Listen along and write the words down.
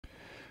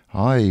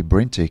Hi,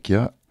 BrenTech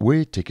here,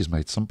 where tech is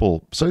made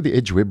simple. So the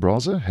Edge web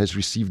browser has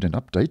received an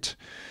update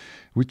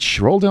which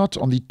rolled out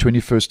on the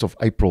 21st of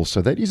April.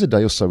 So that is a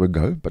day or so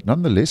ago, but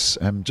nonetheless,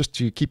 just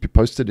to keep you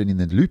posted and in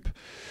the loop,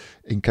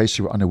 in case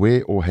you were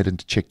unaware or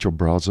hadn't checked your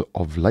browser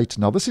of late.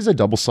 Now, this is a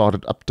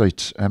double-sided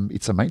update.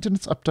 It's a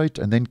maintenance update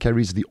and then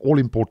carries the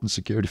all-important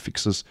security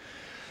fixes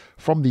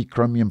from the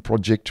Chromium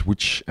project,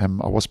 which I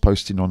was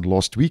posting on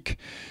last week.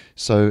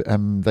 So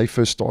they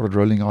first started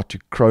rolling out to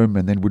Chrome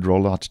and then would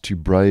roll out to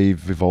Brave,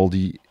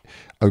 Vivaldi,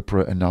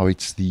 Opera, and now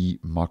it's the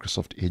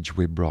Microsoft Edge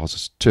web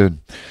browser's turn.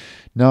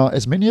 Now,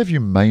 as many of you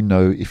may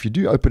know, if you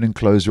do open and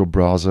close your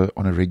browser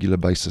on a regular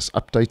basis,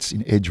 updates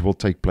in Edge will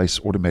take place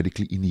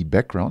automatically in the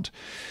background.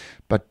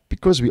 But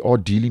because we are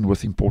dealing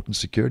with important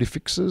security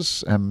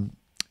fixes,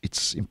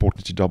 it's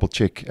important to double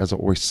check. As I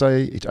always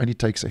say, it only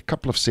takes a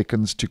couple of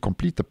seconds to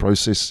complete the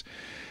process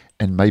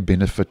and may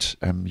benefit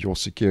your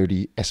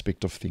security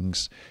aspect of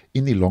things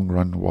in the long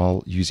run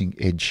while using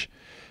Edge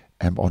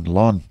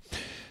online.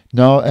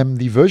 Now,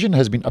 the version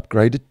has been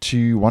upgraded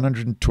to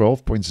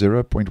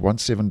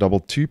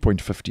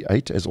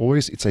 112.0.1722.58. As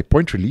always, it's a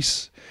point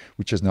release,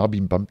 which has now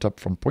been bumped up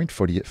from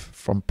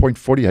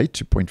 0.48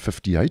 to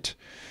 0.58.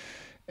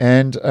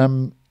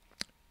 And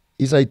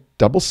is a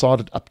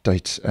double-sided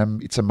update.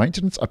 It's a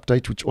maintenance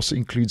update, which also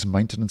includes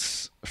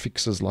maintenance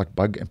fixes like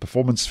bug and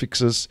performance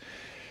fixes.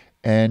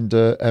 And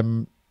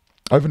over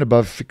and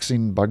above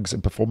fixing bugs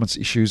and performance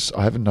issues,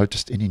 I haven't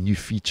noticed any new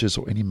features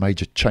or any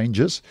major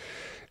changes.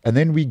 And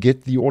then we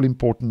get the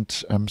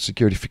all-important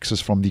security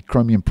fixes from the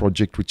Chromium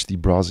project, which the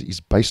browser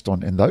is based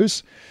on. And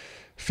those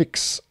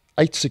fix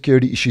 8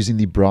 security issues in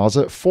the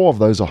browser. 4 of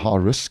those are high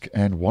risk,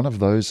 and 1 of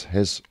those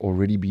has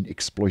already been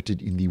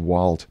exploited in the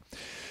wild,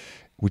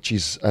 which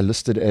is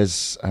listed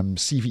as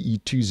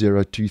CVE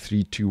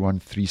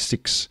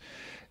 20232136,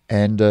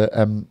 and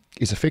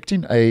is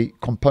affecting a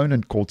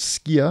component called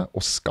Skia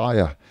or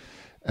Skya.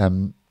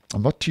 I'm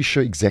not too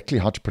sure exactly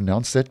how to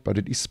pronounce that, but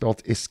it is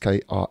spelled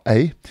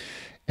S-K-R-A,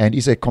 and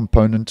is a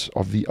component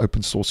of the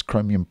open source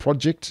Chromium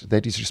project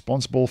that is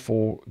responsible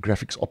for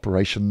graphics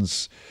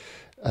operations,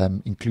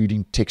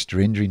 including text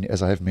rendering,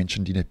 as I have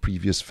mentioned in a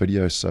previous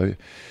video. So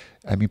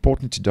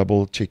important to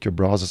double check your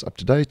browsers up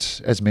to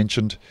date. As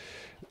mentioned,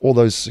 all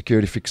those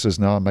security fixes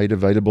now are made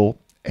available,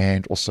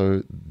 and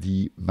also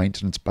the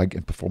maintenance bug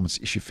and performance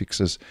issue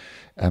fixes,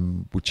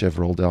 which have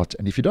rolled out.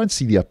 And if you don't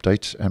see the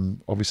update,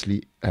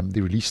 obviously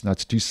the release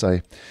notes do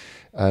say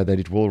that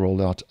it will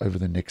roll out over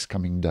the next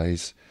coming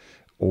days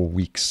or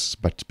weeks.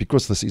 But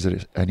because this is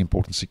an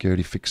important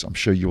security fix, I'm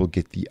sure you will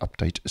get the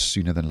update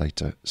sooner than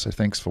later. So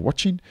thanks for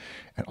watching,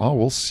 and I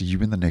will see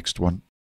you in the next one.